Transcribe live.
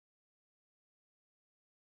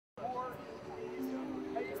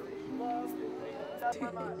Good,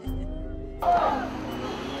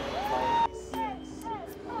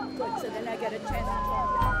 so then I get a chance to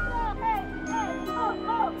talk.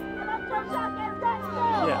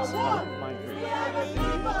 Yes, mine too.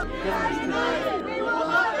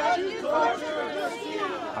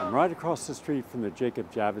 I'm right across the street from the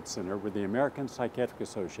Javits Center where the American Psychiatric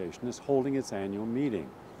Association is holding its annual meeting.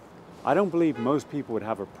 I don't believe most people would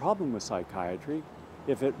have a problem with psychiatry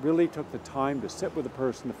if it really took the time to sit with a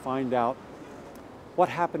person to find out what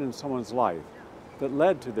happened in someone's life that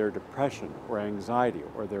led to their depression or anxiety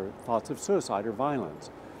or their thoughts of suicide or violence.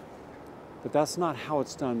 But that's not how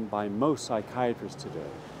it's done by most psychiatrists today.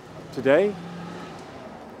 Today,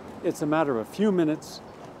 it's a matter of a few minutes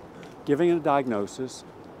giving a diagnosis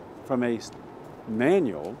from a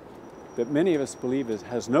manual that many of us believe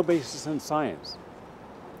has no basis in science,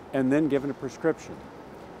 and then given a prescription.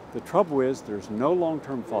 The trouble is there's no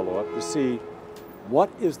long-term follow-up to see what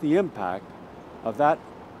is the impact of that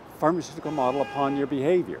pharmaceutical model upon your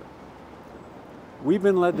behavior. We've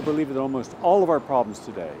been led to believe that almost all of our problems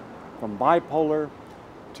today, from bipolar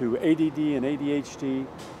to ADD and ADHD,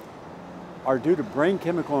 are due to brain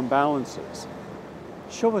chemical imbalances.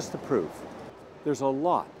 Show us the proof. There's a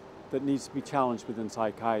lot that needs to be challenged within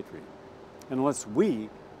psychiatry. And unless we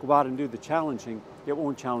go out and do the challenging, it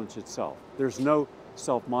won't challenge itself. There's no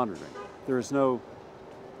self-monitoring. There is no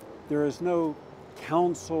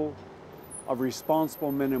council of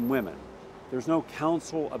responsible men and women. There's no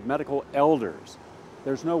council of medical elders.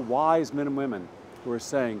 There's no wise men and women who are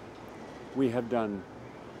saying, we have done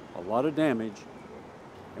a lot of damage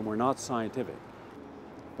and we're not scientific.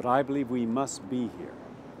 But I believe we must be here.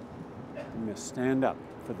 We must stand up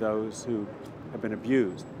for those who have been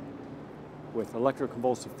abused with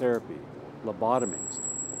electroconvulsive therapy, lobotomies,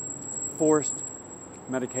 forced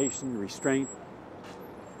medication, restraint,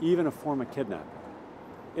 even a form of kidnapping.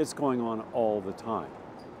 It's going on all the time.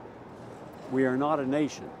 We are not a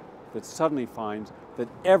nation that suddenly finds that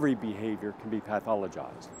every behavior can be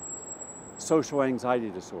pathologized. Social anxiety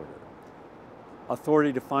disorder,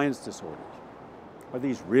 authority defiance disorders. Are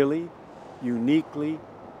these really uniquely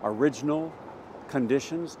original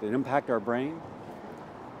conditions that impact our brain?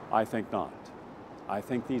 I think not. I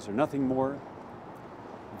think these are nothing more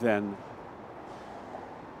than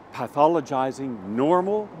pathologizing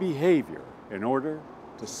normal behavior in order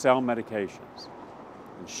to sell medications.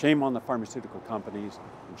 And shame on the pharmaceutical companies,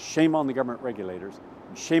 and shame on the government regulators,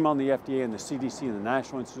 and shame on the FDA and the CDC and the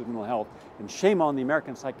National Institute of Mental Health, and shame on the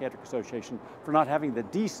American Psychiatric Association for not having the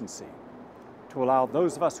decency to allow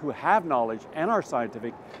those of us who have knowledge and are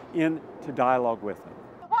scientific into dialogue with them.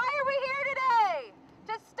 Why are we here today?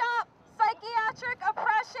 To stop psychiatric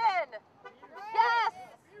oppression. Yes,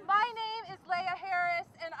 my name is Leah Harris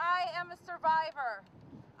and I am a survivor.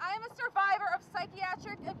 I am a survivor of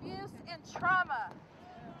psychiatric abuse and trauma.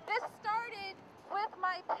 This started with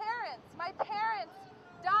my parents. My parents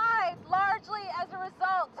died largely as a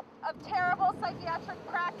result of terrible psychiatric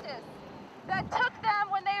practice that took them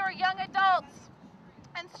when they were young adults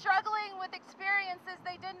and struggling with experiences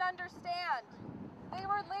they didn't understand. They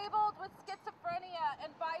were labeled with schizophrenia and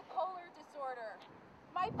bipolar disorder.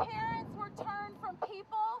 My parents were turned from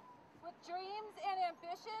people with dreams and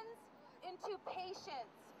ambitions into patients,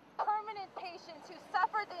 permanent patients who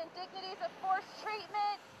suffered the indignities of forced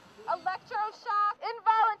treatment, electroshock,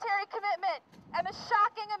 involuntary commitment, and a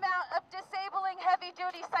shocking amount of disabling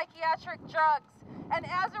heavy-duty psychiatric drugs. And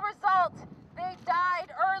as a result, they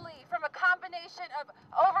died early from a combination of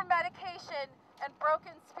over-medication and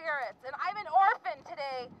broken spirits. And I'm an orphan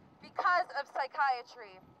today because of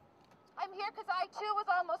psychiatry. I'm here because I too was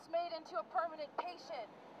almost made into a permanent patient.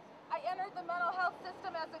 I entered the mental health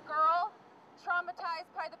system as a girl,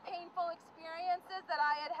 traumatized by the painful experiences that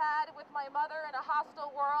I had had with my mother in a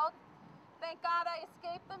hostile world. Thank God I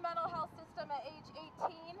escaped the mental health system at age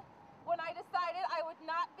 18 when I decided I would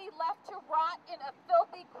not be left to rot in a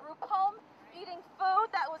filthy group home, eating food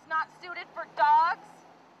that was not suited for dogs.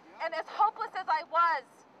 And as hopeless as I was,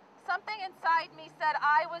 something inside me said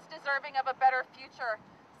I was deserving of a better future.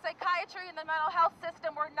 Psychiatry and the mental health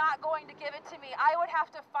system were not going to give it to me. I would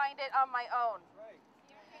have to find it on my own.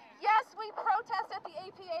 Yes, we protest at the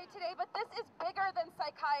APA today, but this is bigger than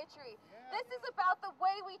psychiatry. This is about the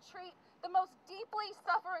way we treat the most deeply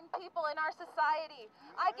suffering people in our society.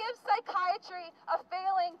 I give psychiatry a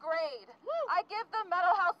failing grade. I give the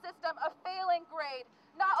mental health system a failing grade.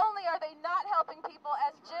 Not only are they not helping people,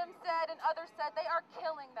 as Jim said and others said, they are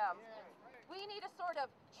killing them. We need a sort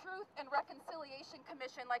of truth and reconciliation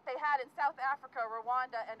commission like they had in South Africa,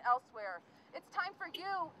 Rwanda, and elsewhere. It's time for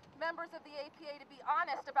you, members of the APA, to be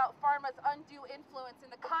honest about pharma's undue influence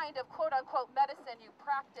in the kind of quote-unquote medicine you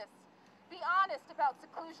practice. Be honest about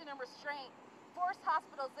seclusion and restraint, forced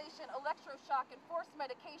hospitalization, electroshock, and forced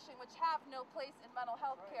medication, which have no place in mental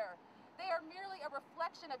health care. They are merely a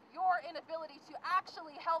reflection of your inability to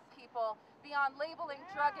actually help people beyond labeling,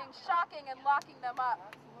 drugging, shocking, and locking them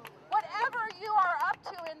up. Whatever you are up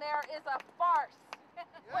to in there is a farce.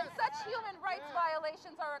 When such human rights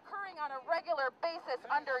violations are occurring on a regular basis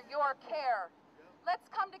under your care, let's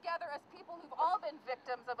come together as people who've all been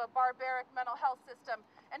victims of a barbaric mental health system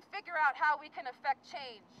and figure out how we can affect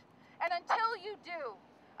change. And until you do,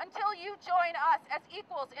 until you join us as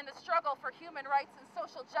equals in the struggle for human rights and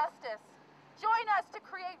social justice, join us to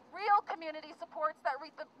create real community supports that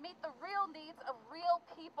meet the real needs of real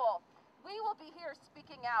people. We will be here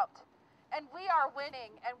speaking out, and we are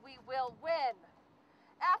winning, and we will win.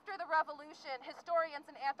 After the revolution, historians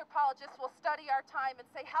and anthropologists will study our time and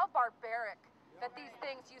say how barbaric that these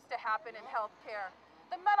things used to happen in healthcare.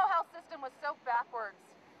 The mental health system was so backwards.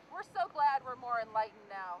 We're so glad we're more enlightened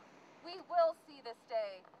now. We will see this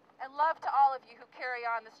day, and love to all of you who carry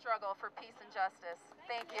on the struggle for peace and justice.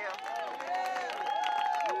 Thank you.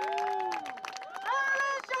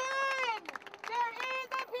 Revolution! There is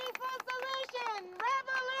a peaceful solution!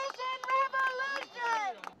 Revolution!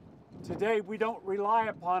 Revolution! Today, we don't rely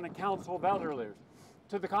upon a council of elders.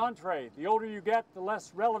 To the contrary, the older you get, the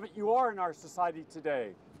less relevant you are in our society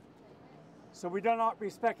today. So we do not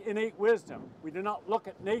respect innate wisdom. We do not look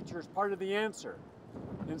at nature as part of the answer.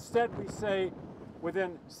 Instead, we say,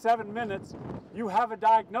 within 7 minutes, you have a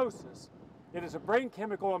diagnosis. It is a brain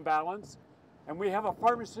chemical imbalance, and we have a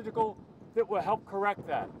pharmaceutical that will help correct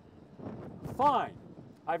that. Fine.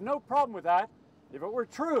 I have no problem with that if it were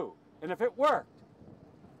true and if it worked.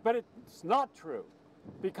 But it's not true,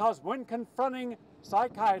 because when confronting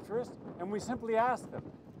psychiatrists, and we simply ask them,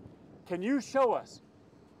 can you show us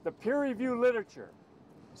the peer-reviewed literature,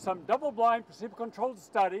 some double-blind, placebo-controlled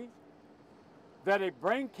study that a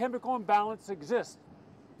brain chemical imbalance exists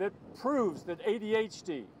that proves that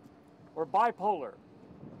ADHD or bipolar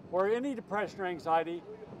or any depression or anxiety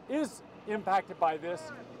is impacted by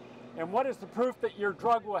this, and what is the proof that your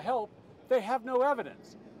drug will help? They have no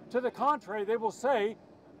evidence. To the contrary, they will say,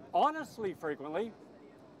 honestly, frequently,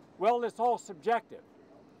 well, it's all subjective.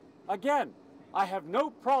 Again, I have no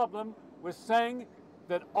problem with saying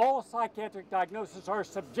that all psychiatric diagnoses are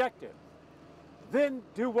subjective. Then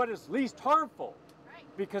do what is least harmful,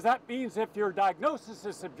 because that means if your diagnosis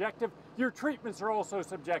is subjective, your treatments are also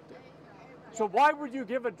subjective. So why would you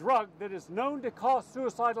give a drug that is known to cause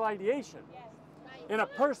suicidal ideation in a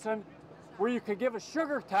person where you could give a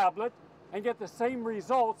sugar tablet and get the same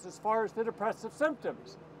results as far as the depressive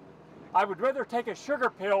symptoms? I would rather take a sugar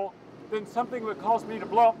pill than something that would cause me to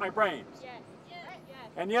blow up my brains.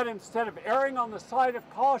 And yet, instead of erring on the side of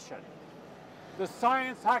caution, the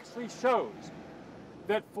science actually shows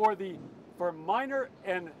that for minor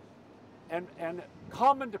and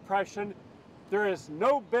common depression, there is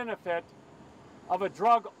no benefit of a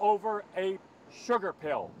drug over a sugar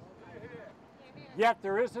pill. Yet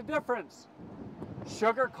there is a difference.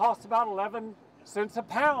 Sugar costs about 11 cents a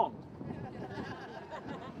pound.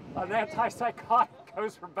 An antipsychotic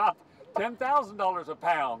goes for about $10,000 a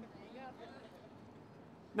pound.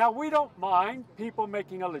 Now, we don't mind people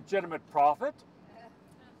making a legitimate profit,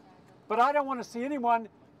 but I don't want to see anyone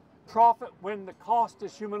profit when the cost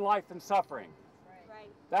is human life and suffering.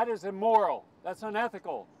 That is immoral. That's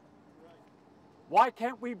unethical. Why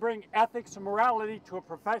can't we bring ethics and morality to a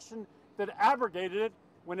profession that abrogated it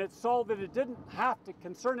when it saw that it didn't have to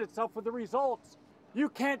concern itself with the results? You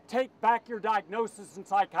can't take back your diagnosis in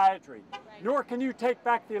psychiatry, nor can you take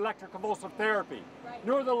back the electroconvulsive therapy,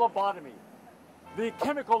 nor the lobotomy, the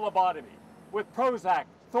chemical lobotomy with Prozac,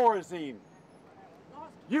 Thorazine.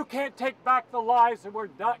 You can't take back the lives that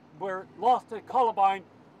were lost at Columbine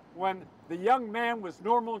when the young man was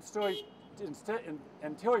normal until he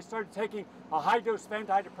started taking a high dose of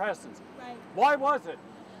antidepressants. Why was it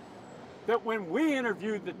that when we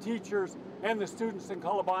interviewed the teachers and the students in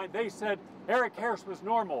Columbine, they said Eric Harris was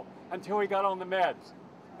normal until he got on the meds,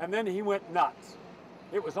 and then he went nuts?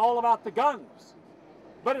 It was all about the guns.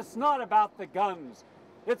 But it's not about the guns.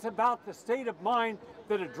 It's about the state of mind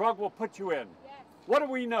that a drug will put you in. What do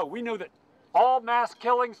we know? We know that all mass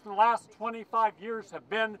killings in the last 25 years have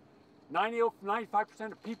been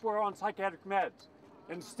 95% of people are on psychiatric meds.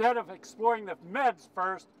 Instead of exploring the meds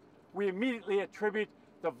first, we immediately attribute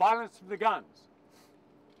the violence of the guns.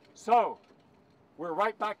 So, we're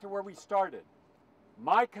right back to where we started.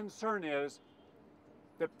 My concern is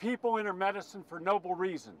that people enter medicine for noble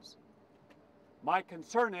reasons. My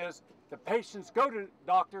concern is that patients go to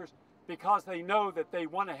doctors because they know that they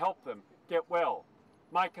want to help them get well.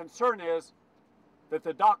 My concern is that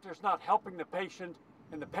the doctor's not helping the patient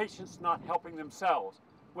and the patient's not helping themselves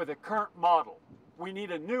with the current model. We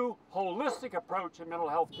need a new holistic approach in mental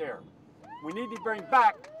health care. We need to bring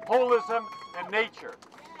back holism and nature,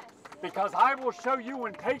 because I will show you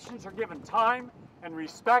when patients are given time and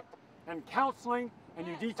respect and counseling, and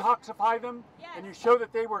you detoxify them, and you show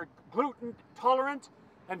that they were gluten tolerant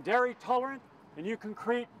and dairy tolerant, and you can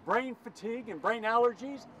create brain fatigue and brain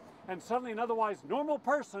allergies, and suddenly an otherwise normal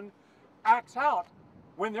person acts out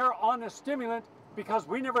when they're on a stimulant, because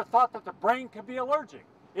we never thought that the brain could be allergic.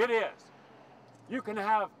 It is. You can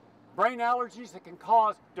have brain allergies that can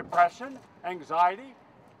cause depression, anxiety.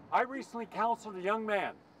 I recently counseled a young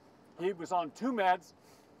man. He was on 2 meds,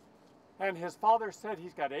 and his father said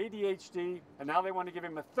he's got ADHD, and now they want to give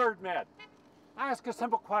him a 3rd med. I asked a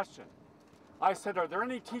simple question. I said, are there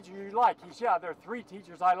any teachers you like? He said, yeah, there are 3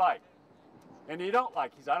 teachers I like. And you don't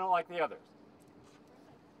like? He said, I don't like the others.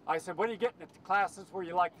 I said, what do you get in the classes where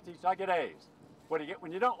you like the teacher? I get A's. What do you get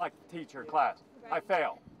when you don't like the teacher class? I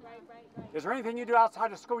fail. Is there anything you do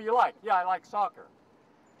outside of school you like? Yeah, I like soccer.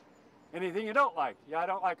 Anything you don't like? Yeah, I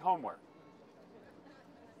don't like homework.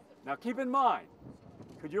 Now keep in mind,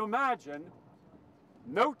 could you imagine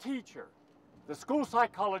no teacher, the school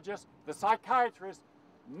psychologist, the psychiatrist,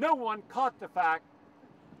 no one caught the fact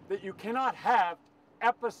that you cannot have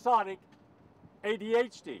episodic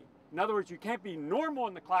ADHD. In other words, you can't be normal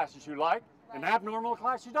in the classes you like and abnormal in the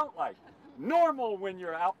class you don't like. Normal when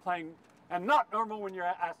you're out playing, and not normal when you're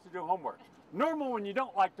asked to do homework. Normal when you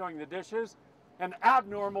don't like doing the dishes, and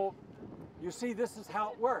abnormal. You see, this is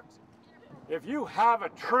how it works. If you have a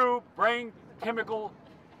true brain chemical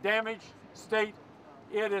damage state,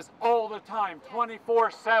 it is all the time,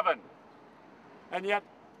 24/7. And yet,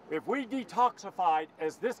 if we detoxified,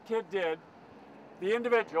 as this kid did, the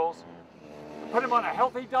individuals, put them on a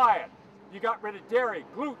healthy diet, you got rid of dairy,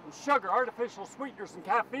 gluten, sugar, artificial sweeteners, and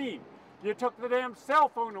caffeine. You took the damn cell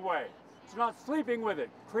phone away. So you're not sleeping with it,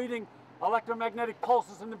 creating electromagnetic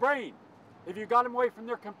pulses in the brain. If you got them away from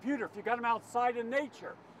their computer, if you got them outside in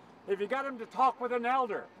nature, if you got them to talk with an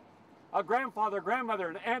elder, a grandfather, grandmother,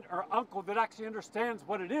 an aunt or uncle that actually understands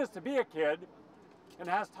what it is to be a kid and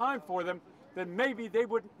has time for them, then maybe they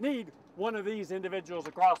wouldn't need one of these individuals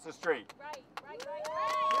across the street. Right.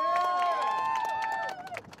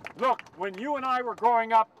 Look, when you and I were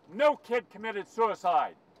growing up, no kid committed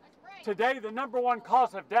suicide. Today, the #1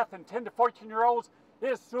 cause of death in 10 to 14-year-olds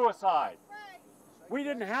is suicide. We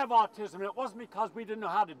didn't have autism. It wasn't because we didn't know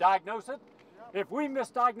how to diagnose it. If we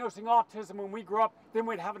misdiagnosing autism when we grew up, then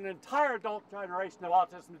we'd have an entire adult generation of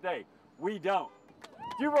autism today. We don't.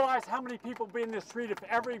 Do you realize how many people would be in the street if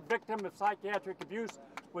every victim of psychiatric abuse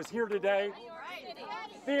was here today?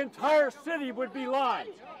 The entire city would be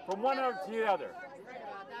lined from one end to the other.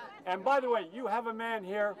 And by the way, you have a man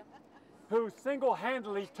here who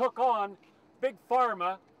single-handedly took on Big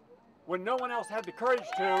Pharma when no one else had the courage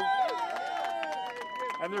to.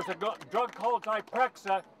 And there's a drug called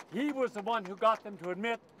Zyprexa. He was the one who got them to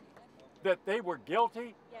admit that they were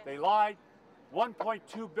guilty. They lied.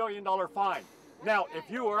 $1.2 billion fine. Now, if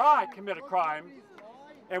you or I commit a crime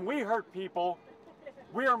and we hurt people,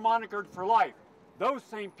 we are monitored for life. Those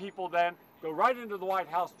same people then go right into the White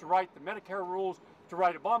House to write the Medicare rules, to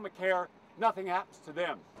write Obamacare. Nothing happens to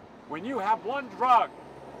them. When you have one drug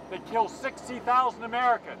that kills 60,000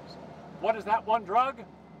 Americans, what is that one drug?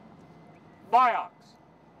 Vioxx.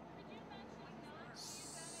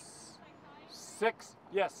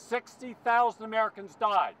 60,000 Americans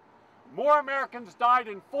died. More Americans died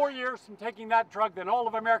in 4 years from taking that drug than all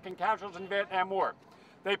of American casualties in Vietnam War.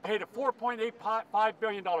 They paid a $4.85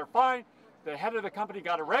 billion fine. The head of the company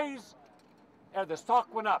got a raise, and the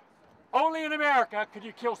stock went up. Only in America could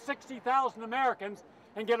you kill 60,000 Americans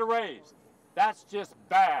and get a raise. That's just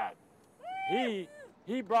bad. He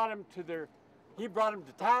brought him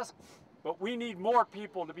to task, but we need more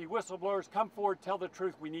people to be whistleblowers. Come forward, tell the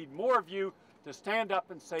truth. We need more of you to stand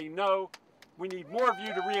up and say no. We need more of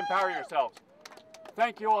you to re-empower yourselves.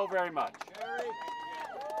 Thank you all very much.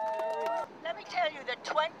 Let me tell you that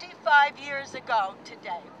 25 years ago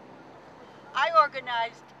today, I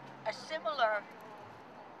organized a similar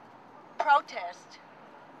protest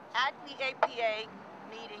at the APA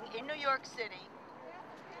meeting in New York City.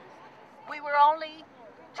 We were only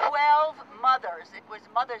 12 mothers. It was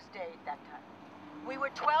Mother's Day at that time. We were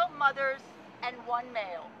 12 mothers and 1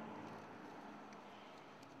 male.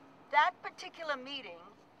 That particular meeting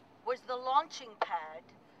was the launching pad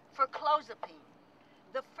for clozapine,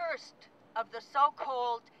 the first of the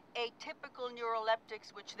so-called atypical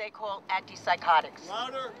neuroleptics, which they call antipsychotics.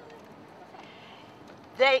 Louder.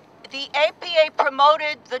 The APA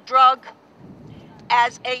promoted the drug,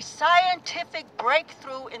 as a scientific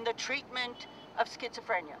breakthrough in the treatment of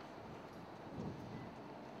schizophrenia.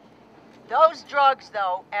 Those drugs,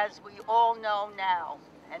 though, as we all know now,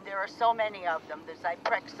 and there are so many of them, the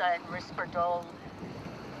Zyprexa and Risperdal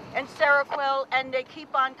and Seroquel, and they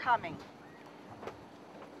keep on coming.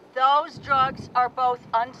 Those drugs are both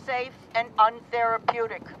unsafe and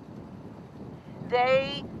untherapeutic.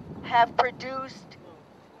 They have produced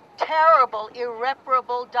terrible,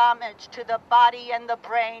 irreparable damage to the body and the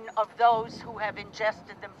brain of those who have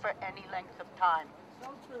ingested them for any length of time. So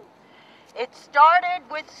true. It started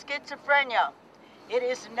with schizophrenia. It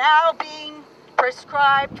is now being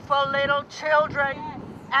prescribed for little children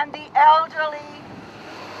and the elderly.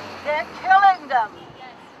 They're killing them,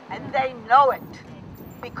 and they know it.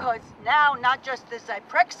 Because now, not just the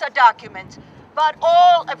Zyprexa documents, but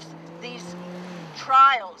all of these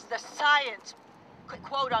trials, the science,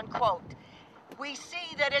 quote unquote, we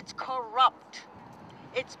see that it's corrupt.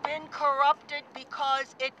 It's been corrupted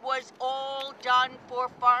because it was all done for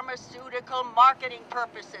pharmaceutical marketing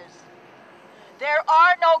purposes. There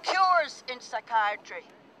are no cures in psychiatry.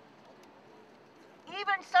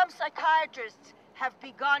 Even some psychiatrists have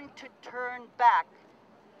begun to turn back.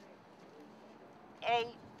 A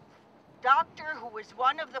doctor who was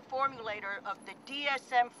one of the formulator of the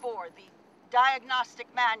DSM-4, the Diagnostic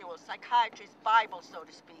Manual, Psychiatry's Bible, so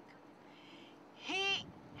to speak, he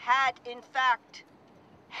had, in fact,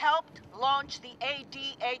 helped launch the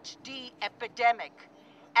ADHD epidemic,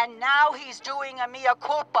 and now he's doing a mea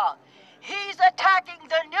culpa. He's attacking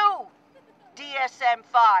the new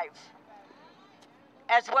DSM-5,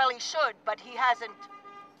 as well he should, but he hasn't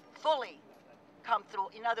fully come through.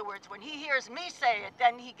 In other words, when he hears me say it,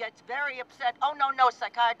 then he gets very upset. Oh, no,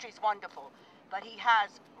 psychiatry's wonderful. But he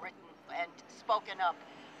has written and spoken up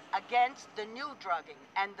against the new drugging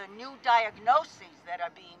and the new diagnoses that are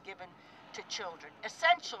being given to children.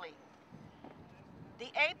 Essentially, the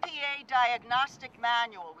APA Diagnostic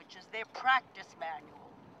Manual, which is their practice manual,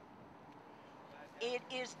 it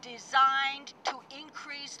is designed to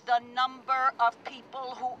increase the number of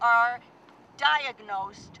people who are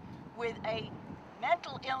diagnosed with a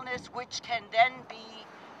mental illness which can then be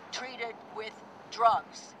treated with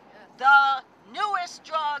drugs. The newest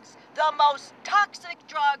drugs, the most toxic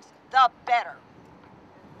drugs, the better.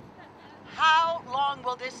 How long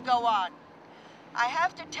will this go on? I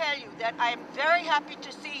have to tell you that I am very happy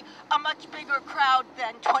to see a much bigger crowd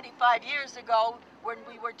than 25 years ago when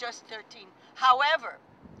we were just 13. However,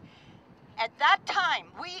 at that time,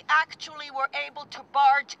 we actually were able to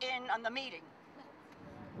barge in on the meeting.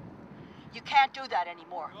 You can't do that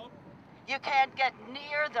anymore. You can't get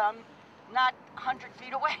near them, not 100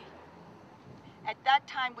 feet away. At that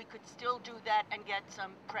time, we could still do that and get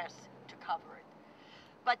some press to cover it.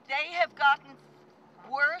 But they have gotten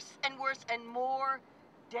worse and worse and more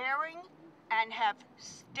daring and have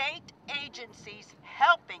state agencies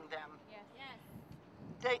helping them.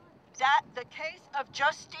 Yes. The case of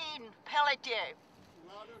Justine Pelletier.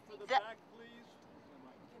 Louder for the back, please.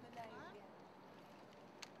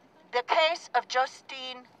 The case of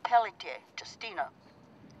Justine Pelletier, Justina.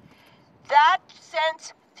 That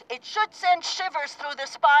it should send shivers through the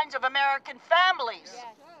spines of American families. Yes.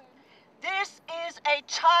 This is a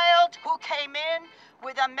child who came in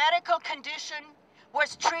with a medical condition,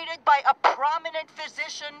 was treated by a prominent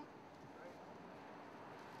physician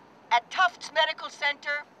at Tufts Medical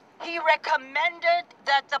Center. He recommended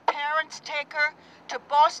that the parents take her to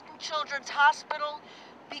Boston Children's Hospital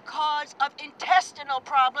because of intestinal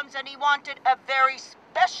problems, and he wanted a very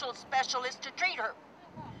special specialist to treat her.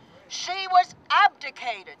 She was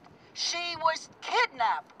abdicated. She was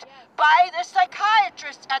kidnapped by the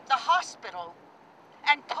psychiatrist at the hospital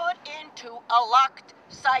and put into a locked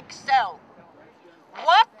psych cell.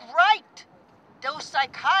 What right do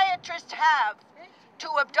psychiatrists have to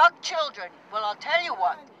abduct children? Well, I'll tell you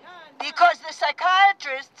what. Because the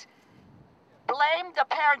psychiatrists blamed the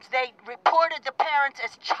parents. They reported the parents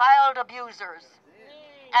as child abusers.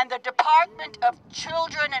 And the Department of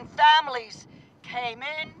Children and Families came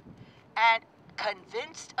in and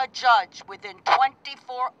convinced a judge within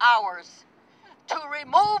 24 hours to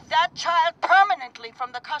remove that child permanently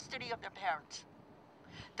from the custody of their parents.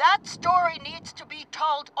 That story needs to be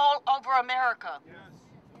told all over America.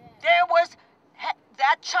 Yes.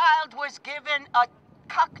 That child was given a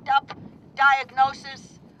cocked up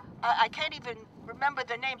diagnosis. I can't even remember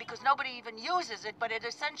the name because nobody even uses it, but it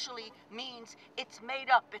essentially means it's made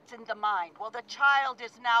up, it's in the mind. Well, the child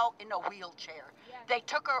is now in a wheelchair. Yes. They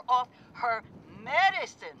took her off her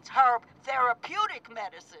medicines, her therapeutic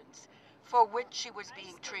medicines for which she was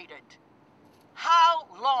being treated. How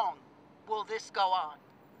long will this go on?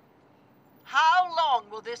 How long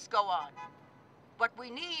will this go on? What we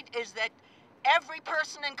need is that every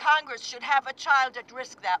person in Congress should have a child at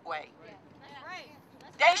risk that way.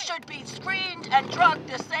 They should be screened and drugged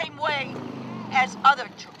the same way as other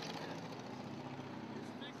children.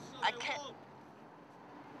 I can't.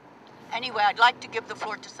 Anyway, I'd like to give the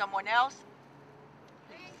floor to someone else.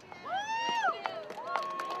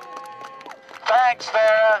 Thanks,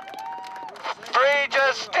 Vera. Free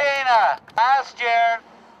Justina. Last year,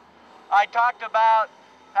 I talked about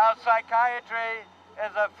how psychiatry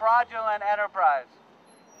is a fraudulent enterprise.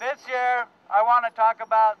 This year, I want to talk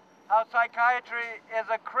about how psychiatry is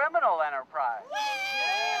a criminal enterprise.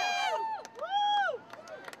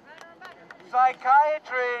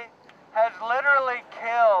 Psychiatry has literally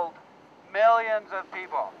killed millions of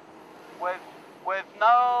people with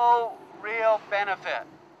no real benefit.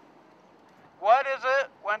 What is it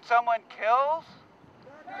when someone kills?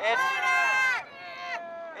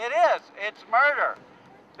 It's murder.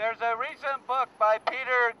 There's a recent book by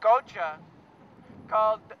Peter Gottstein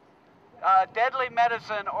called Deadly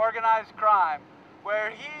Medicine, Organized Crime,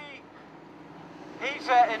 where he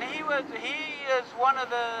said, and he is one of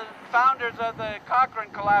the founders of the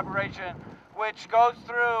Cochrane collaboration, which goes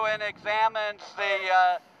through and examines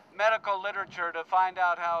the medical literature to find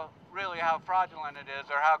out how fraudulent it is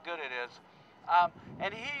or how good it is.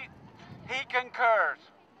 And he concurs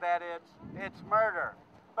that it's murder.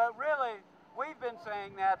 But really, we've been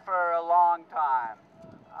saying that for a long time.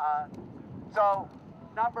 So,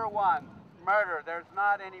 number one, murder. There's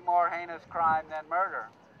not any more heinous crime than murder.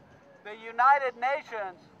 The United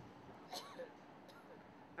Nations,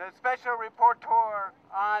 the Special Rapporteur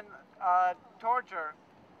on torture,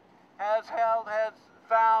 has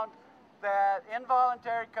found that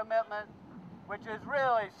involuntary commitment, which is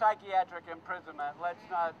really psychiatric imprisonment, let's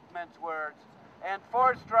not mince words, and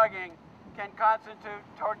forced drugging can constitute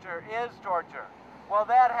torture, is torture. Well,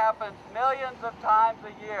 that happens millions of times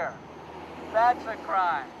a year. That's a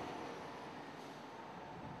crime.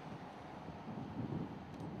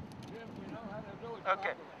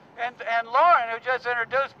 Okay, and Lauren, who just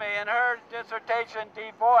introduced me, in her dissertation,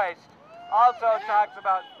 Devoiced, also talks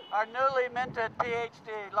about our newly minted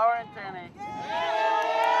PhD, Lauren Tenney.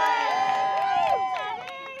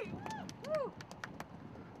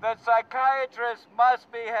 The psychiatrist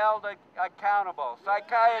must be held accountable.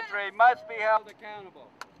 Psychiatry must be held accountable.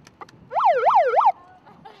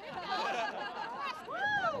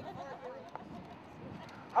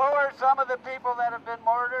 Who are some of the people that have been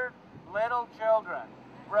murdered? Little children.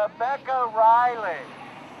 Rebecca Riley,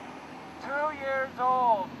 2 years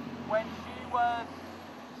old, when she was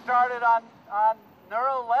started on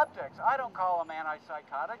neuroleptics. I don't call them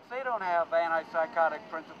antipsychotics. They don't have antipsychotic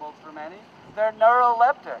principles for many. They're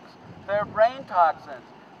neuroleptics. They're brain toxins.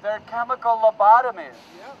 They're chemical lobotomies.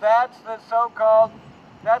 That's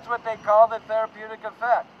what they call the therapeutic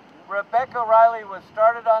effect. Rebecca Riley was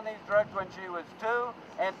started on these drugs when she was 2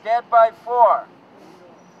 and dead by 4.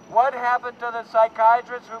 What happened to the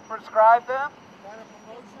psychiatrist who prescribed them?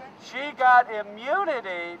 She got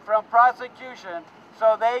immunity from prosecution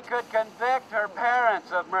so they could convict her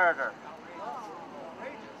parents of murder.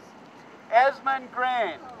 Esmond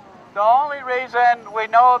Green. The only reason we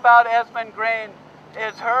know about Esmond Green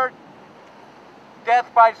is her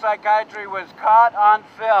death by psychiatry was caught on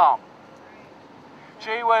film.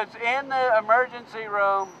 She was in the emergency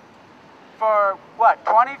room for,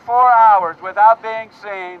 24 hours without being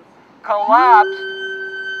seen, collapsed,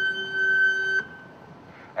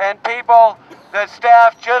 and the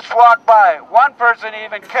staff just walked by. One person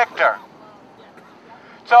even kicked her.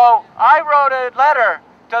 So I wrote a letter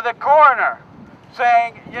to the coroner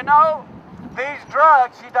saying, these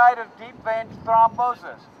drugs, she died of deep vein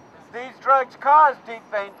thrombosis. These drugs cause deep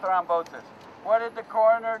vein thrombosis. What did the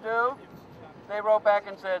coroner do? They wrote back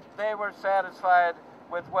and said they were satisfied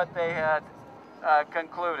with what they had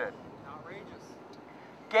concluded. Outrageous.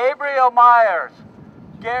 Gabriel Myers.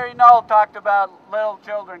 Gary Null talked about little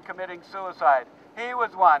children committing suicide. He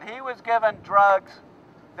was one. He was given drugs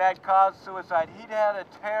that caused suicide. He'd had a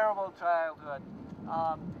terrible childhood,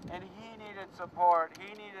 and he needed support.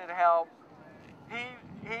 He needed help.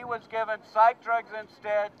 He was given psych drugs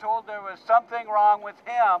instead, told there was something wrong with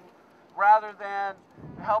him rather than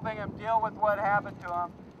helping him deal with what happened to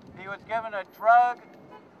him. He was given a drug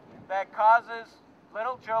that causes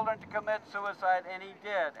little children to commit suicide, and he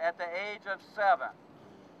did at the age of 7.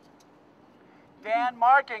 Dan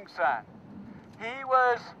Markingson, he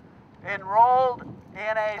was enrolled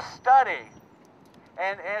in a study,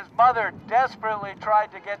 and his mother desperately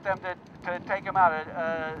tried to get them to take him out,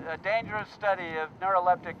 a dangerous study of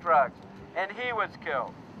neuroleptic drugs, and he was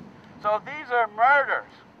killed. So these are murders.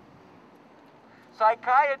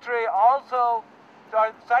 psychiatry also,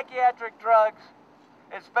 or psychiatric drugs,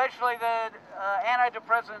 especially the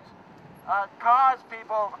antidepressants, cause these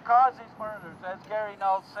murders, as Gary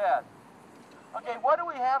Null said. Okay, what do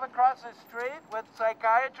we have across the street with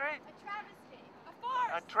psychiatry? A travesty. A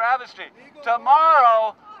farce. A travesty.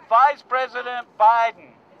 Tomorrow, Vice President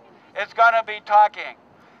Biden is going to be talking.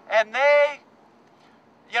 And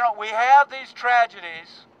we have these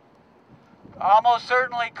tragedies, almost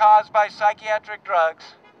certainly caused by psychiatric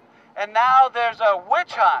drugs. And now there's a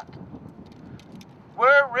witch hunt.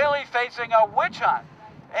 We're really facing a witch hunt.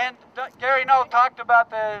 And Gary Null talked about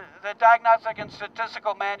the Diagnostic and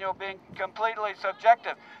Statistical Manual being completely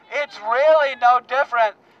subjective. It's really no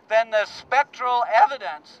different than the spectral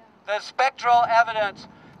evidence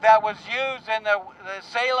that was used in the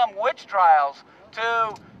Salem witch trials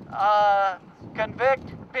to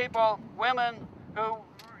convict people, women who,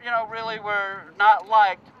 really were not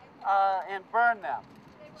liked, and burn them.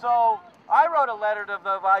 So I wrote a letter to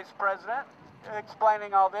the Vice President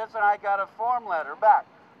explaining all this, and I got a form letter back.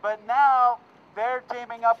 But now they're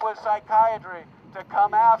teaming up with psychiatry to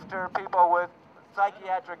come after people with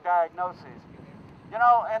psychiatric diagnoses.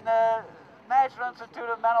 And the National Institute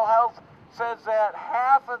of Mental Health says that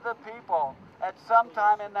half of the people at some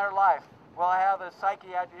time in their life will have a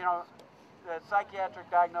psychiatric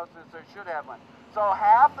diagnosis or should have one. So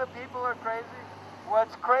half the people are crazy.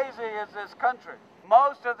 What's crazy is this country.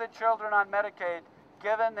 Most of the children on Medicaid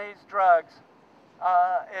given these drugs,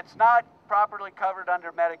 it's not properly covered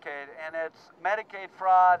under Medicaid, and it's Medicaid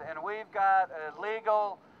fraud, and we've got a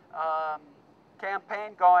legal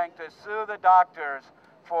campaign going to sue the doctors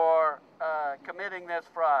for committing this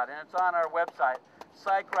fraud, and it's on our website,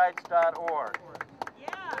 psychrights.org.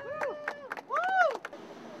 Yeah. Woo. Woo.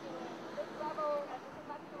 This level of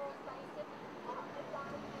intellectual scientific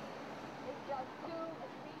design is just too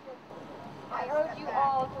egregious. I urge you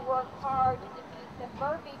all to work hard to defeat the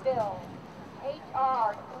Murphy Bill,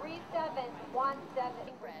 H.R. 3717.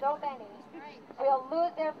 So many will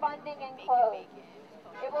lose their funding and close.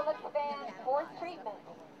 It will expand forced treatment,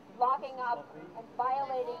 locking up and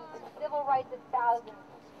violating the civil rights of thousands.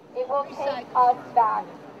 It will take us back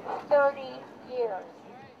 30 years.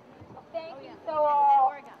 Thank you so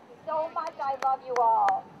much. I love you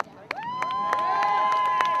all.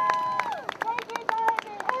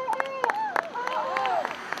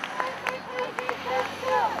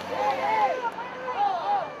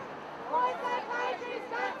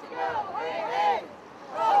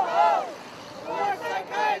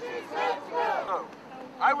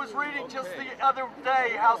 I was reading just the other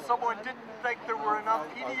day how someone didn't think there were enough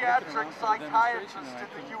pediatric psychiatrists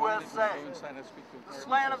in the USA. The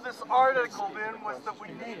slant of this article then was that we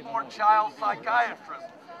need more child psychiatrists,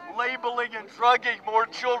 labeling and drugging more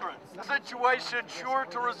children. The situation sure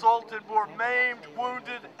to result in more maimed,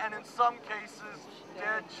 wounded, and in some cases,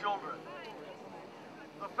 dead children.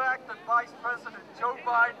 The fact that Vice President Joe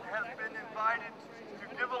Biden has been invited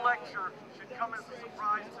to give a lecture should come as a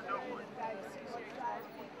surprise to no one.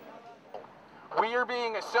 We are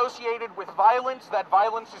being associated with violence. That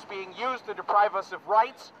violence is being used to deprive us of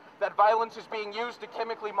rights. That violence is being used to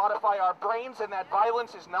chemically modify our brains, and that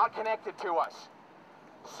violence is not connected to us.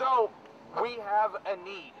 So we have a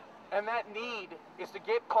need, and that need is to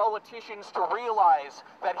get politicians to realize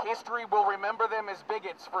that history will remember them as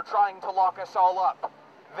bigots for trying to lock us all up.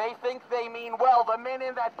 They think they mean well. The men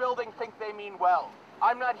in that building think they mean well.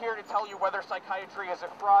 I'm not here to tell you whether psychiatry is a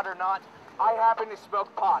fraud or not. I happen to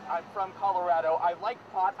smoke pot. I'm from Colorado. I like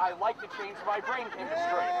pot. I like to change my brain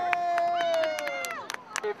chemistry.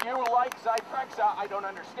 If you like Zyprexa, I don't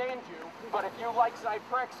understand you, but if you like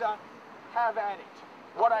Zyprexa, have at it.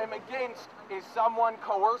 What I'm against is someone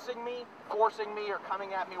coercing me, forcing me, or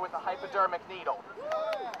coming at me with a hypodermic needle.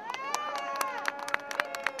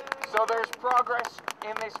 So there's progress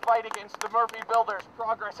in this fight against the Murphy Bill. There's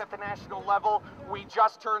progress at the national level. We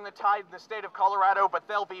just turned the tide in the state of Colorado, but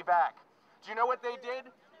they'll be back. Do you know what they did?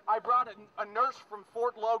 I brought a nurse from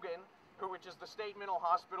Fort Logan, which is the state mental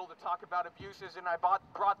hospital, to talk about abuses, and I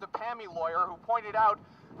brought the PAMI lawyer who pointed out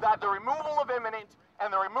that the removal of imminent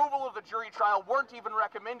and the removal of the jury trial weren't even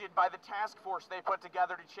recommended by the task force they put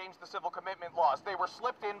together to change the civil commitment laws. They were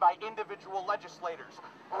slipped in by individual legislators.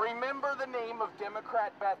 Remember the name of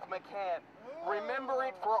Democrat Beth McCann. Remember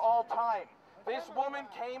it for all time. This woman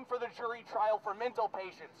came for the jury trial for mental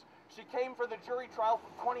patients. She came for the jury trial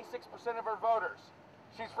for 26% of her voters.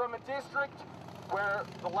 She's from a district where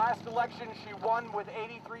the last election she won with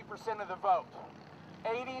 83% of the vote.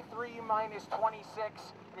 83 minus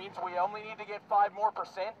 26 means we only need to get 5% more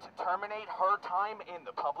to terminate her time in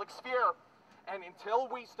the public sphere. And until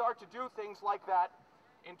we start to do things like that,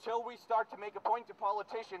 Until we start to make a point to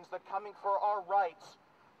politicians that coming for our rights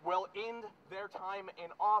will end their time in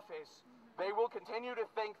office, they will continue to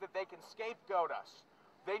think that they can scapegoat us.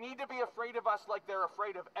 They need to be afraid of us like they're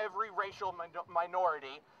afraid of every racial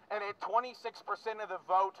minority, and at 26% of the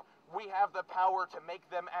vote, we have the power to make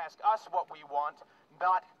them ask us what we want,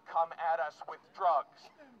 not come at us with drugs.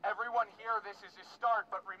 Everyone here, this is a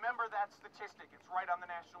start, but remember that statistic. It's right on the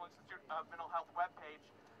National Institute of Mental Health webpage.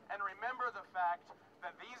 And remember the fact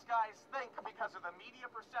that these guys think, because of the media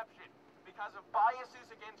perception, because of biases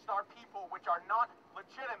against our people, which are not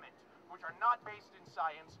legitimate, which are not based in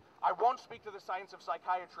science. I won't speak to the science of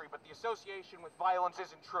psychiatry, but the association with violence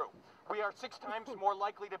isn't true. We are 6 times more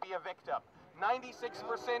likely to be a victim.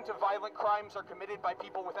 96% of violent crimes are committed by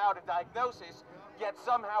people without a diagnosis, yet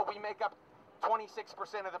somehow we make up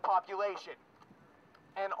 26% of the population.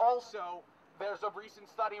 And also, there's a recent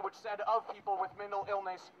study which said of people with mental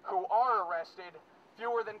illness who are arrested,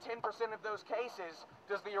 fewer than 10% of those cases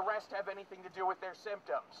does the arrest have anything to do with their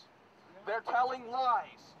symptoms. They're telling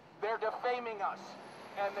lies, they're defaming us,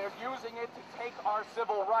 and they're using it to take our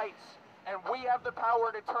civil rights. And we have the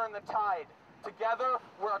power to turn the tide. Together,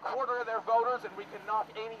 we're a quarter of their voters, and we can knock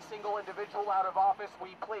any single individual out of office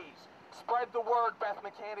we please. Spread the word. Beth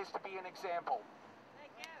McCann is to be an example.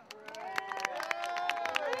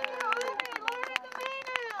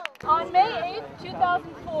 On May 8,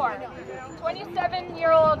 2004,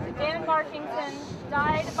 27-year-old Dan Markington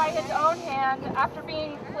died by his own hand after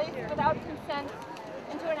being placed without consent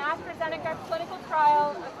into an AstraZeneca clinical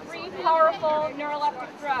trial of 3 powerful neuroleptic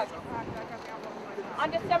drugs.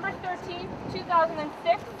 On December 13,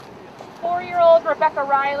 2006, 4-year-old Rebecca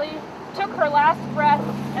Riley took her last breath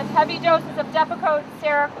as heavy doses of Depakote,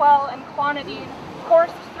 Seroquel, and Clonidine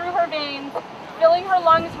coursed through her veins, filling her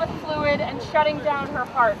lungs with fluid and shutting down her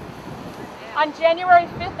heart. On January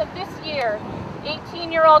 5th of this year,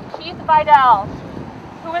 18-year-old Keith Vidal,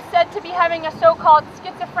 who was said to be having a so-called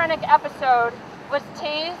schizophrenic episode, was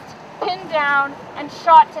tased, pinned down, and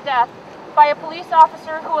shot to death by a police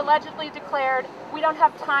officer who allegedly declared, "We don't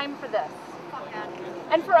have time for this."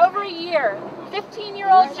 And for over a year,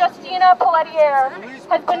 15-year-old Justina Pelletier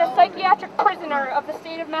has been a psychiatric prisoner of the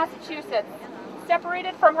state of Massachusetts,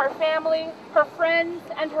 separated from her family, her friends,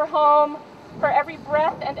 and her home, her every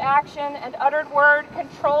breath and action and uttered word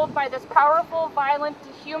controlled by this powerful, violent,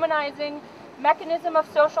 dehumanizing mechanism of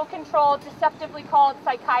social control deceptively called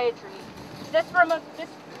psychiatry. This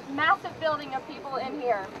massive building of people in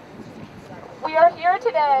here. We are here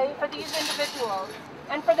today for these individuals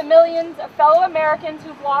and for the millions of fellow Americans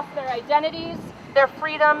who've lost their identities, their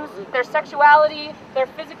freedoms, their sexuality, their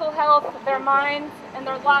physical health, their minds, and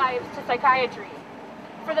their lives to psychiatry.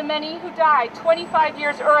 For the many who died 25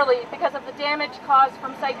 years early because of the damage caused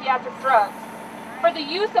from psychiatric drugs. For the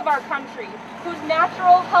youth of our country, whose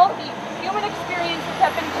natural, healthy, human experiences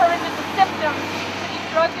have been turned into symptoms to be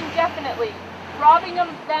drugged indefinitely, robbing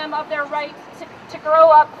them of their right to grow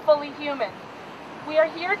up fully human. We are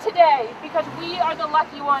here today because we are the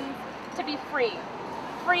lucky ones to be free.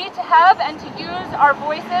 Free to have and to use our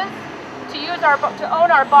voices, to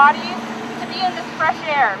own our bodies, to be in this fresh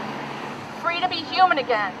air. Free to be human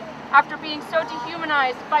again, after being so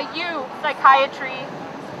dehumanized by you, psychiatry.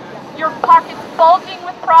 Your pockets bulging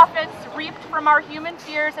with profits reaped from our human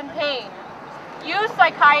fears and pain. You,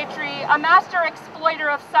 psychiatry, a master exploiter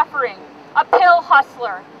of suffering, a pill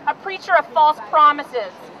hustler, a preacher of false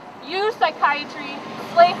promises. You, psychiatry,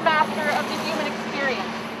 slave master of the human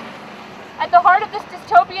experience. At the heart of this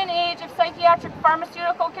dystopian age of psychiatric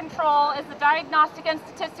pharmaceutical control is the Diagnostic and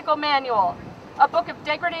Statistical Manual, a book of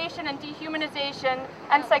degradation and dehumanization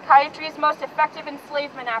and psychiatry's most effective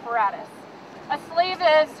enslavement apparatus. A slave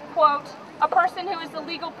is, quote, a person who is the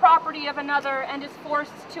legal property of another and is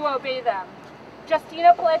forced to obey them.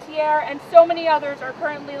 Justina Pelletier and so many others are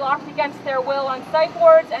currently locked against their will on psych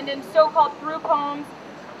wards and in so-called group homes.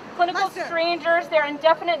 Clinical strangers, their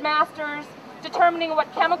indefinite masters, determining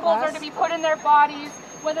what chemicals are to be put in their bodies,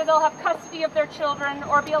 whether they'll have custody of their children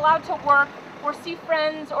or be allowed to work or see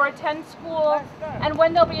friends or attend school, and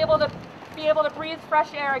when they'll be able to breathe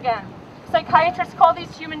fresh air again. Psychiatrists call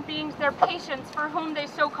these human beings their patients for whom they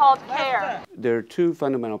so-called care. There are 2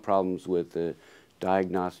 fundamental problems with the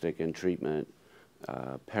diagnostic and treatment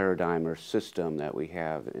paradigm or system that we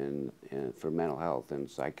have for mental health and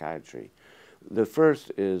psychiatry. The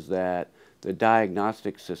first is that the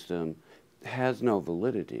diagnostic system has no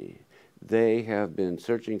validity. They have been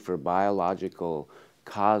searching for biological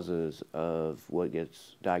causes of what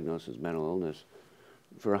gets diagnosed as mental illness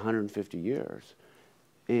for 150 years.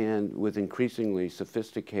 And with increasingly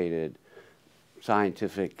sophisticated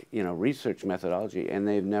scientific research methodology, and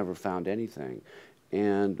they've never found anything.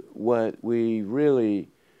 And what we really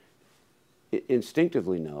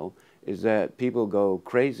instinctively know is that people go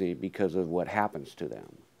crazy because of what happens to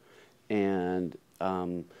them. And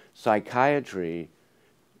psychiatry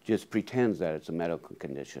just pretends that it's a medical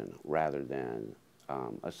condition rather than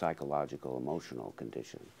a psychological, emotional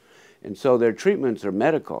condition. And so their treatments are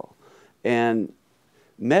medical. And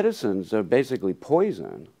medicines are basically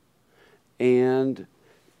poison, and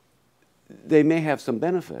they may have some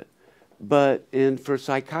benefit. But for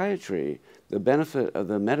psychiatry, the benefit of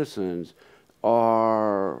the medicines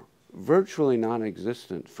are virtually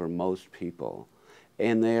non-existent for most people,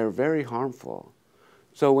 and they are very harmful.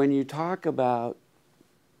 So when you talk about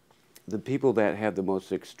the people that have the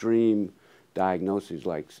most extreme diagnoses,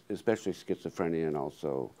 like especially schizophrenia and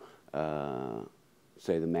also,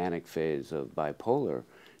 say, the manic phase of bipolar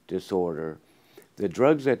disorder, the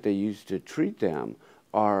drugs that they use to treat them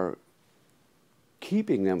are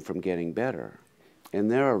keeping them from getting better. And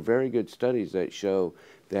there are very good studies that show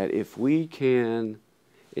that if we can,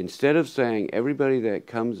 instead of saying everybody that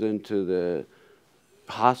comes into the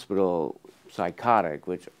hospital psychotic,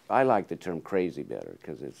 which I like the term crazy better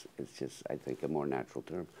because it's just, I think, a more natural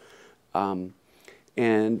term,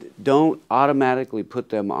 and don't automatically put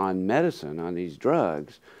them on medicine, on these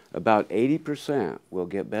drugs, about 80% will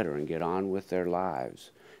get better and get on with their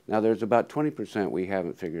lives. Now, there's about 20% we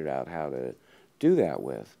haven't figured out how to do that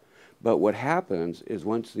with. But what happens is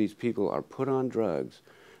once these people are put on drugs,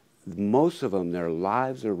 most of them, their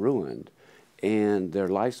lives are ruined, and their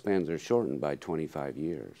lifespans are shortened by 25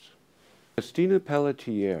 years. Christina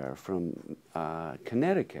Pelletier from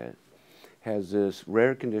Connecticut has this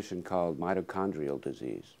rare condition called mitochondrial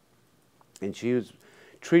disease. And she was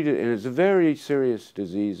treated, and it's a very serious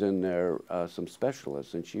disease, and there are some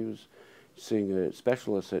specialists, and she was seeing a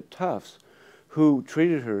specialist at Tufts who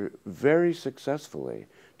treated her very successfully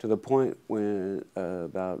to the point when,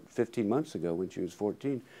 about 15 months ago, when she was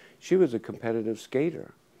 14, she was a competitive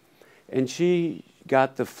skater. And she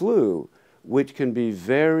got the flu, which can be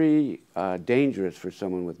very dangerous for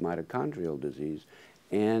someone with mitochondrial disease.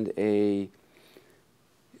 And a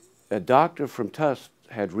doctor from Tufts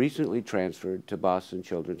had recently transferred to Boston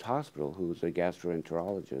Children's Hospital, who was a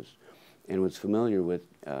gastroenterologist and was familiar with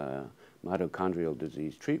mitochondrial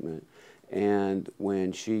disease treatment. And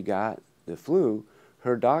when she got the flu,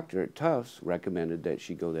 her doctor at Tufts recommended that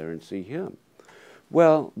she go there and see him.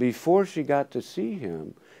 Well, before she got to see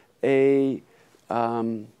him, a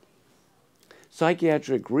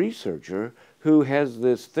psychiatric researcher who has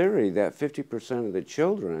this theory that 50% of the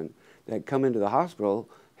children that come into the hospital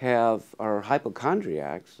are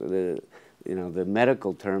hypochondriacs. The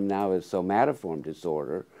medical term now is somatoform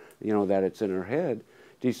disorder, that it's in her head,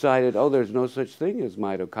 decided, oh, there's no such thing as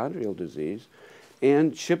mitochondrial disease,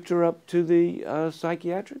 and shipped her up to the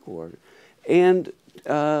psychiatric ward. And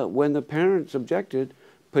when the parents objected,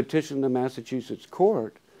 petitioned the Massachusetts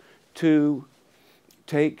court to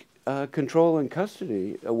take control and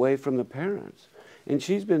custody away from the parents. And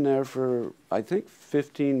she's been there for, I think,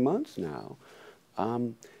 15 months now.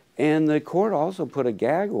 And the court also put a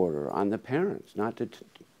gag order on the parents not to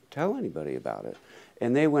tell anybody about it.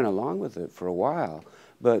 And they went along with it for a while.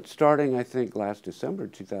 But starting, I think, last December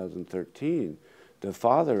 2013, the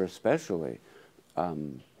father especially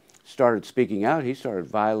started speaking out. He started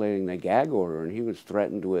violating the gag order, and he was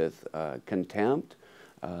threatened with contempt.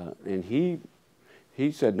 And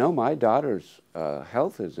he said, no, my daughter's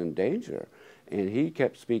health is in danger. And he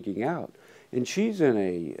kept speaking out. And she's in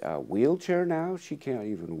a wheelchair now. She can't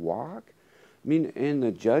even walk. I mean, and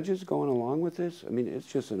the judge is going along with this. I mean, it's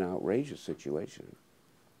just an outrageous situation.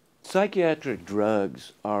 Psychiatric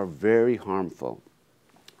drugs are very harmful.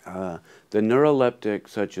 The neuroleptics,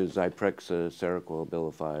 such as Zyprexa, Seroquel,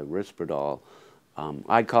 Abilify, Risperdal,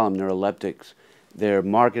 I call them neuroleptics. They're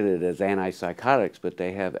marketed as antipsychotics, but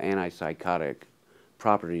they have antipsychotic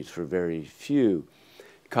properties for very few,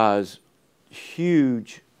 cause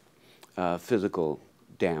huge physical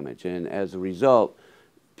damage. And as a result,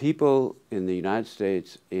 people in the United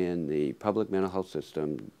States in the public mental health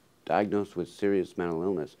system diagnosed with serious mental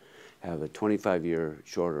illness have a 25-year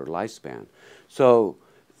shorter lifespan. So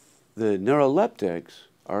the neuroleptics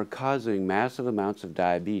are causing massive amounts of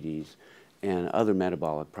diabetes and other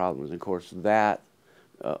metabolic problems. And of course, that's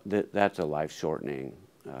a life-shortening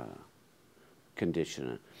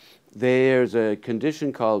condition. There's a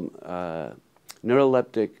condition called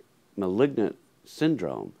neuroleptic malignant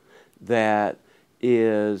syndrome that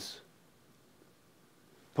is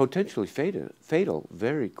potentially fatal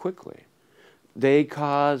very quickly. They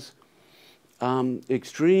cause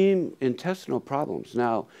extreme intestinal problems.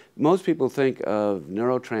 Now, most people think of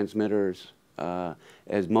neurotransmitters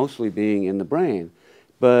as mostly being in the brain,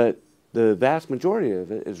 but the vast majority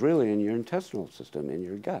of it is really in your intestinal system, in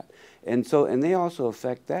your gut. And they also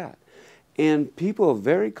affect that. And people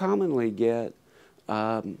very commonly get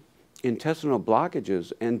intestinal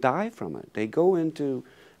blockages and die from it. They go into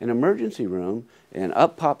an emergency room and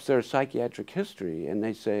up pops their psychiatric history and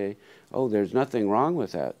they say, oh, there's nothing wrong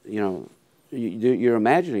with that. You know, you're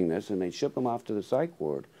imagining this, and they ship them off to the psych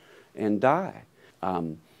ward and die.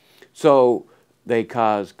 So they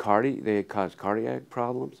cause cardiac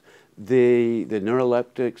problems. The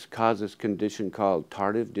neuroleptics cause this condition called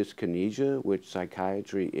tardive dyskinesia, which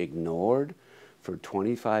psychiatry ignored for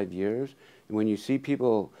 25 years. And when you see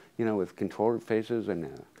people, you know, with contorted faces and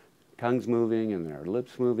their tongues moving and their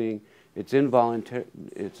lips moving, it's involuntary.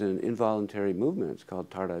 It's an involuntary movement. It's called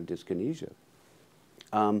tardive dyskinesia,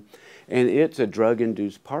 and it's a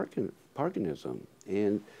drug-induced Parkinsonism.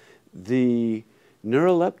 And the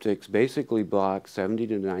neuroleptics basically block 70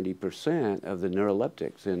 to 90% of the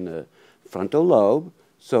neuroleptics in the frontal lobe,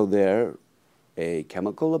 so they're a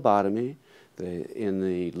chemical lobotomy. In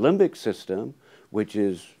the limbic system, which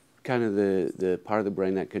is kind of the part of the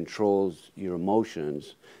brain that controls your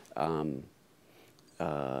emotions, and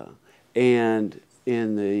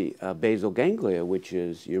in the basal ganglia, which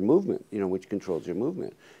is your movement, you know, which controls your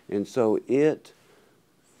movement. And so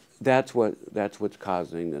that's what's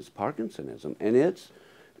causing this Parkinsonism, and it's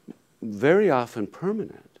very often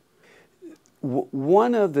permanent.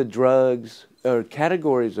 One of the drugs or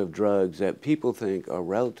categories of drugs that people think are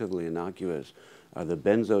relatively innocuous are the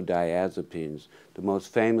benzodiazepines, the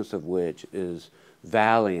most famous of which is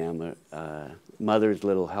Valium, Mother's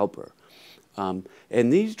Little Helper.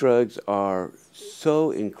 And these drugs are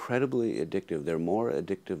so incredibly addictive. They're more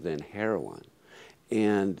addictive than heroin.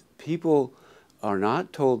 And people are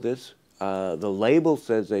not told this. The label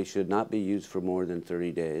says they should not be used for more than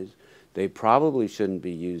 30 days. They probably shouldn't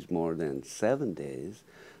be used more than 7 days.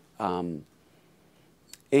 And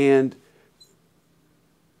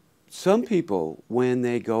some people, when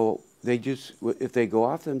they go, if they go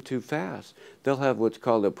off them too fast, they'll have what's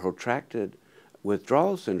called a protracted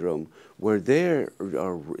withdrawal syndrome, where they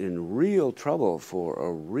are in real trouble for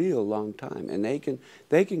a real long time, and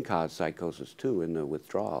they can cause psychosis too in the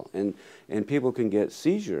withdrawal, and people can get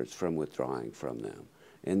seizures from withdrawing from them,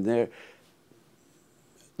 and they're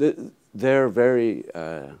very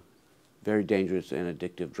very dangerous and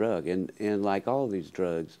addictive drug, and like all of these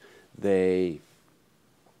drugs,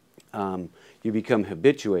 you become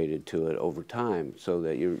habituated to it over time, so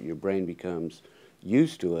that your brain becomes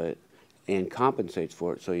used to it and compensates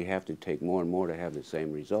for it, so you have to take more and more to have the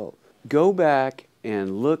same result. Go back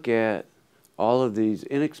and look at all of these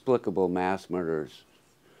inexplicable mass murders,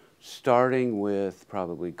 starting with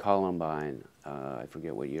probably Columbine, I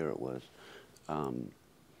forget what year it was.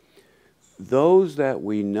 Those that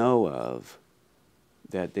we know of,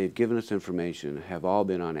 that they've given us information, have all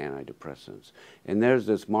been on antidepressants. And there's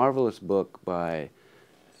this marvelous book by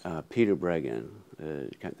Peter Breggin,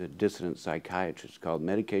 the dissident psychiatrist, called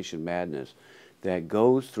Medication Madness, that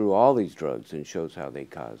goes through all these drugs and shows how they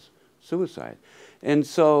cause suicide. And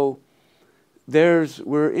so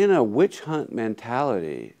we're in a witch hunt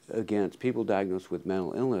mentality against people diagnosed with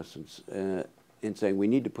mental illness, and saying we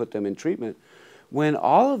need to put them in treatment, when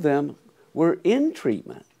all of them were in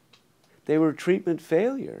treatment. They were treatment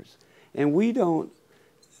failures. And we don't,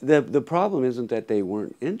 the problem isn't that they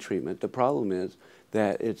weren't in treatment. The problem is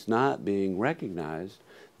that it's not being recognized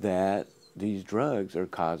that these drugs are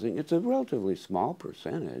causing, it's a relatively small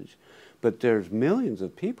percentage, but there's millions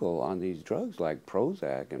of people on these drugs like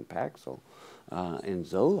Prozac and Paxil and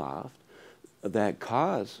Zoloft that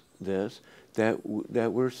cause this, that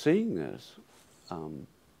we're seeing this.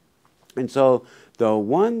 And so the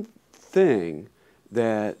one thing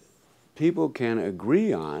that people can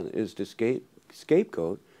agree on is to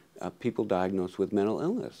scapegoat people diagnosed with mental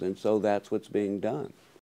illness, and so that's what's being done.